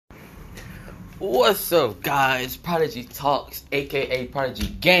What's up, guys? Prodigy Talks, aka Prodigy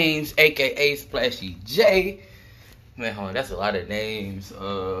Games, aka Splashy J. Man, hold on, that's a lot of names.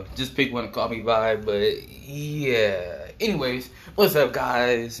 Just pick one to call me by, but yeah. Anyways, what's up,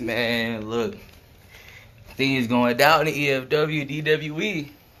 guys? Man, look, things going down in EFW, DWE.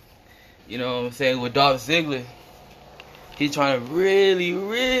 You know what I'm saying? With Dolph Ziggler, he's trying to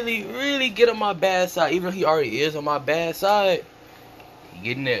really get on my bad side. Even though he already is on my bad side, he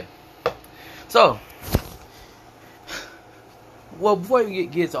getting there. So, well, before we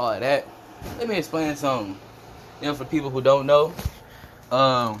get to all of that, let me explain something. You know, for people who don't know,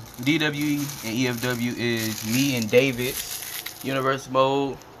 DWE and EFW is me and David's Universe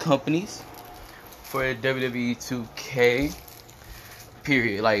Mode companies for WWE 2K.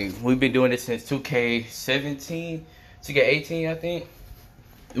 Period. Like, we've been doing this since 2K17, 2K18, I think.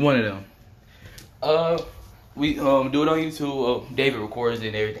 One of them. We do it on YouTube. David records it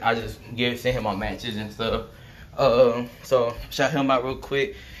and everything. I just send him my matches and stuff. So shout him out real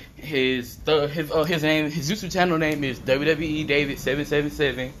quick. His name, his YouTube channel name is WWE David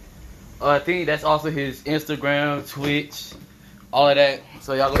 777. I think that's also his Instagram, Twitch, all of that.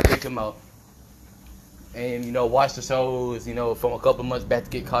 So y'all go check him out. And watch the shows. From a couple months back to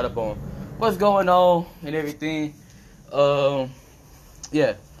get caught up on what's going on and everything.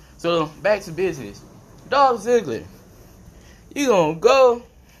 Yeah. So back to business. Dolph Ziggler, you gonna go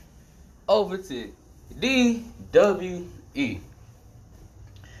over to DWE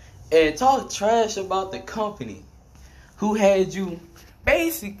and talk trash about the company who had you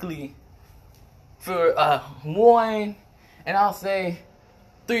basically for one, and I'll say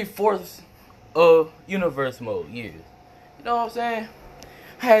 3/4 of Universe Mode years. You know what I'm saying?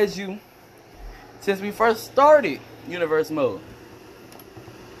 Had you since we first started Universe Mode.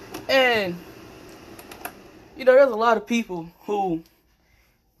 And there's a lot of people who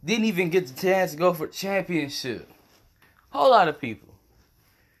didn't even get the chance to go for the championship. Whole lot of people.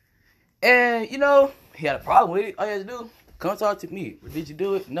 And, he had a problem with it. All you had to do, come talk to me. Or did you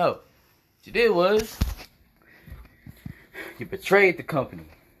do it? No. What you did was, you betrayed the company.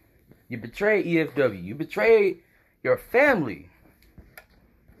 You betrayed EFW. You betrayed your family.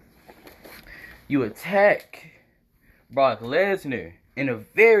 You attacked Brock Lesnar in a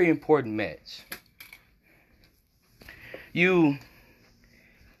very important match. You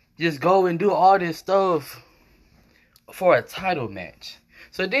just go and do all this stuff for a title match.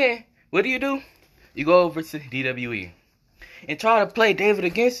 So then, what do? You go over to DWE and try to play David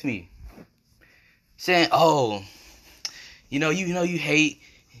against me. Saying, oh, you hate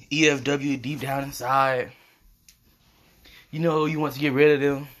EFW deep down inside. You want to get rid of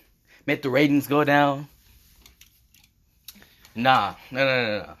them. Make the ratings go down. Nah.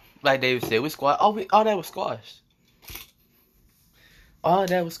 Like David said, we squashed. All that was squashed. All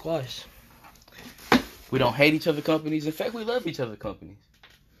that was squashed. We don't hate each other companies. In fact, we love each other companies.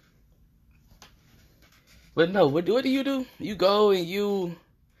 But no, what do? You go and you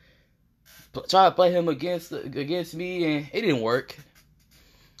try to play him against me, and it didn't work.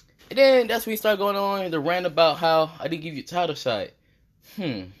 And then that's when we start going on the rant about how I didn't give you a title shot.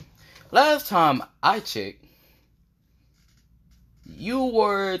 Last time I checked, you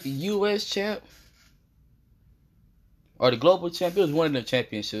were the U.S. champ. Or the global champ. It was one of the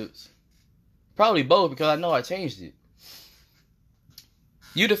championships. Probably both, because I know I changed it.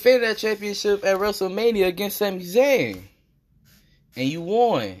 You defended that championship at WrestleMania against Sami Zayn. And you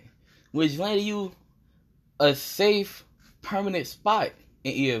won. Which landed you a safe, permanent spot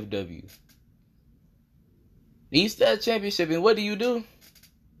in EFW. You still had a championship, and what do?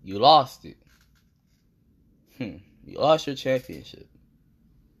 You lost it. You lost your championship.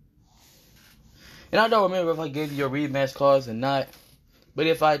 And I don't remember if I gave you your rematch clause or not. But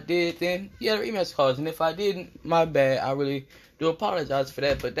if I did, then yeah, the rematch clause. And if I didn't, my bad. I really do apologize for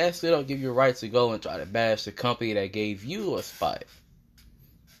that. But that still don't give you a right to go and try to bash the company that gave you a spot.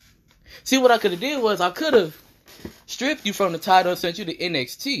 See, what I could have did was I could have stripped you from the title and sent you to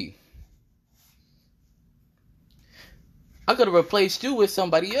NXT. I could have replaced you with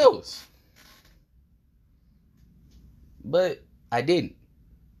somebody else. But I didn't.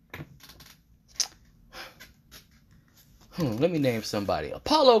 Let me name somebody.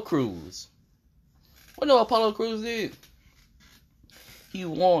 Apollo Crews. What do Apollo Crews did? He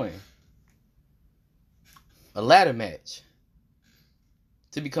won a ladder match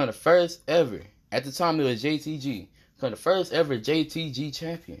to become the first ever. At the time it was JTG. Become the first ever JTG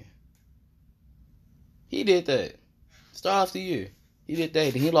champion. He did that. Start off the year. He did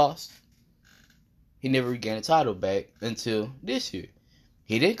that. Then he lost. He never regained a title back until this year.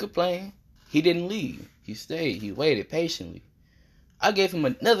 He didn't complain. He didn't leave. He stayed. He waited patiently. I gave him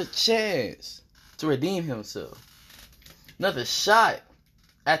another chance to redeem himself. Another shot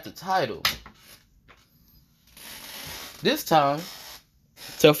at the title. This time,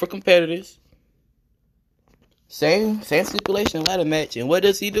 tougher competitors. Same stipulation ladder match. And what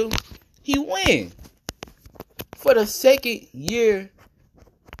does he do? He wins. For the second year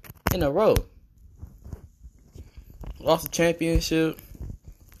in a row. Lost the championship.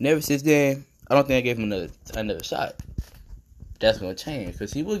 Never since then, I don't think I gave him another shot. That's going to change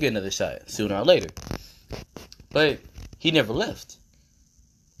because he will get another shot sooner or later. But he never left.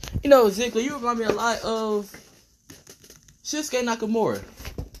 You know, Ziggler, you remind me a lot of Shinsuke Nakamura.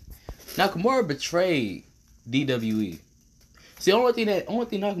 Nakamura betrayed DWE. See, the only thing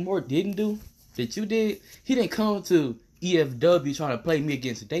Nakamura didn't do that you did, he didn't come to EFW trying to play me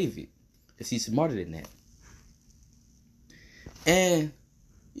against David. Because he's smarter than that. And,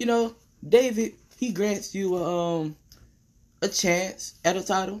 you know, David, he grants you a chance at a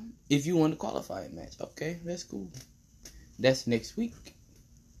title if you win the qualifying match. Okay, that's cool. That's next week.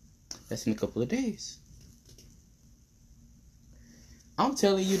 That's in a couple of days. I'm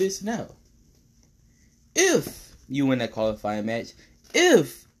telling you this now. If you win that qualifying match,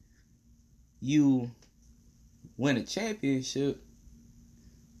 if you win a championship,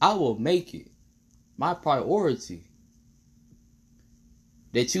 I will make it my priority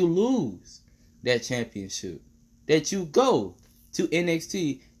that you lose that championship, that you go to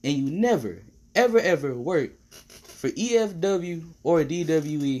NXT and you never, ever work for EFW or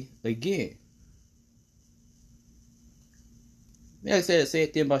DWE again. Like I said the same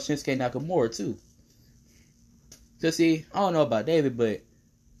thing about Shinsuke Nakamura too. Cause see, I don't know about David, but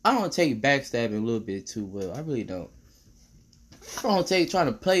I don't take backstabbing a little bit too well. I really don't. I don't take trying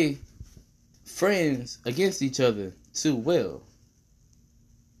to play friends against each other too well.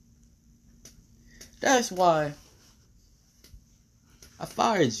 That's why I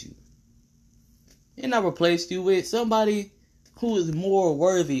fired you. And I replaced you with somebody who is more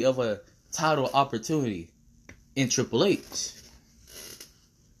worthy of a title opportunity in Triple H.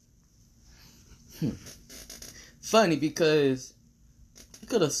 Funny because I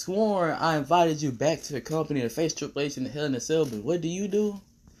could have sworn I invited you back to the company to face Triple H in the Hell in a Cell, but what do?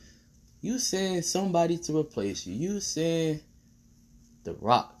 You send somebody to replace you. You send The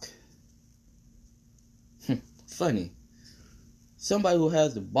Rock. Funny. Somebody who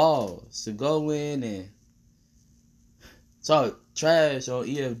has the balls to go in and talk trash on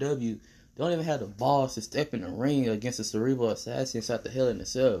EFW don't even have the balls to step in the ring against a cerebral assassin inside the Hell in a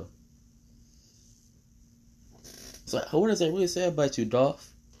Cell. It's like, what does that really say about you, Dolph?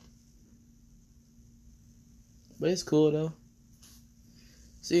 But it's cool though.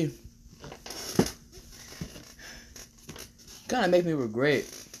 See, kind of make me regret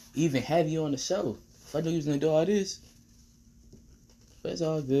even having you on the show. If I knew you was gonna do all this, but it's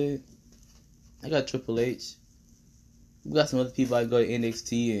all good. I got Triple H. We got some other people I go to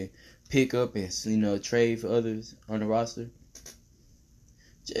NXT and pick up and, you know, trade for others on the roster.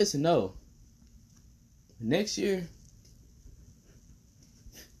 Just know, next year,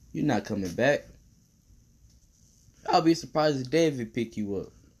 you're not coming back. I'll be surprised if David pick you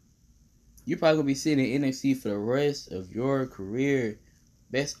up. You're probably going to be sitting in NXT for the rest of your career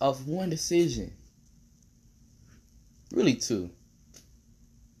based off of one decision. Really two.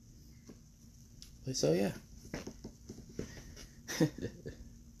 But so, yeah.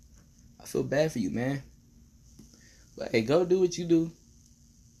 I feel bad for you, man. But hey, go do what you do.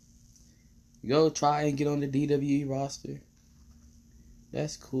 Go try and get on the DWE roster.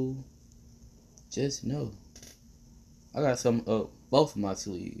 That's cool. Just know, I got something up both of my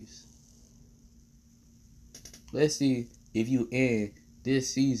sleeves. Let's see if you end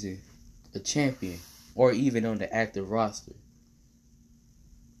this season a champion or even on the active roster.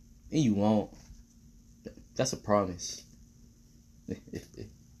 And you won't. That's a promise.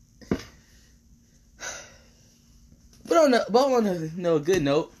 But on a good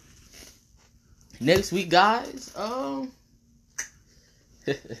note, next week, guys,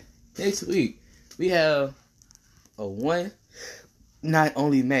 next week we have a one night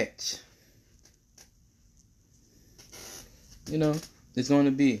only match. You know, it's going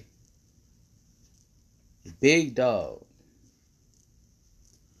to be Big Dog,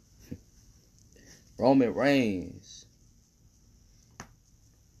 Roman Reigns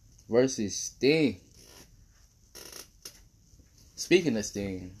versus Sting. Speaking of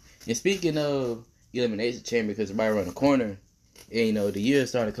Sting, and speaking of Elimination Chamber, because it's right around the corner, and you know, the year is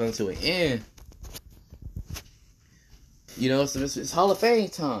starting to come to an end. You know, so it's Hall of Fame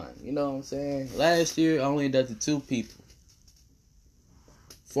time. You know what I'm saying? Last year, I only inducted 2 people.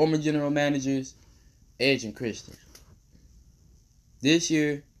 Former general managers, Edge and Christian. This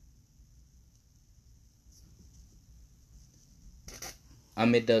year,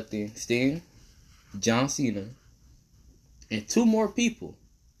 I'm inducting Sting, John Cena, and 2 more people.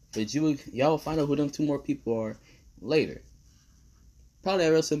 But y'all will find out who them 2 more people are later. Probably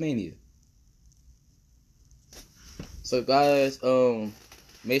at WrestleMania. So guys,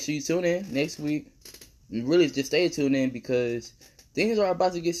 make sure you tune in next week. And really just stay tuned in because things are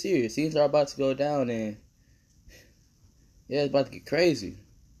about to get serious. Things are about to go down and yeah, it's about to get crazy.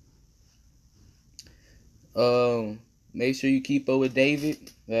 Make sure you keep up with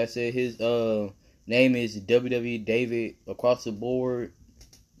David. Like I said, his name is WWE David across the board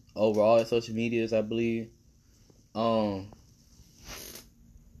over all social medias, I believe. My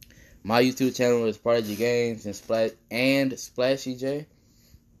YouTube channel is Prodigy Games and Splashy J.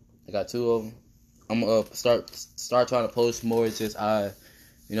 I got 2 of them. I'm gonna start trying to post more. It's just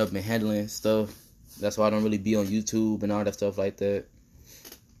been handling stuff. That's why I don't really be on YouTube and all that stuff like that.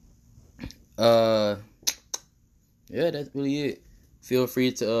 Yeah, that's really it. Feel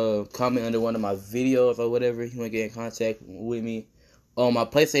free to comment under one of my videos or whatever if you want to get in contact with me. My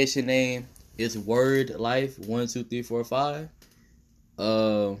PlayStation name is WordLife12345.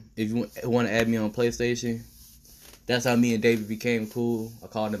 If you want to add me on PlayStation, that's how me and David became cool. I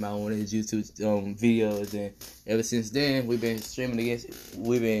called him out on one of his YouTube videos, and ever since then we've been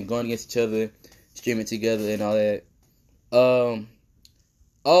going against each other, streaming together and all that.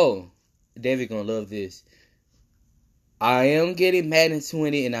 David gonna love this. I am getting Madden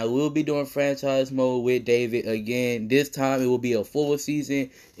 20, and I will be doing franchise mode with David again. This time, it will be a full season.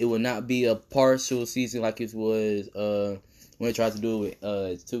 It will not be a partial season like it was when I tried to do it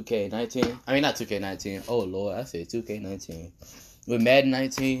with 2K19. I mean, not 2K19. Oh, Lord, I said 2K19. With Madden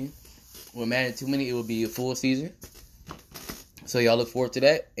 19, with Madden 20, it will be a full season. So, y'all look forward to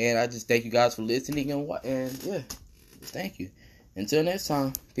that. And I just thank you guys for listening. And yeah, thank you. Until next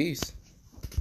time, peace.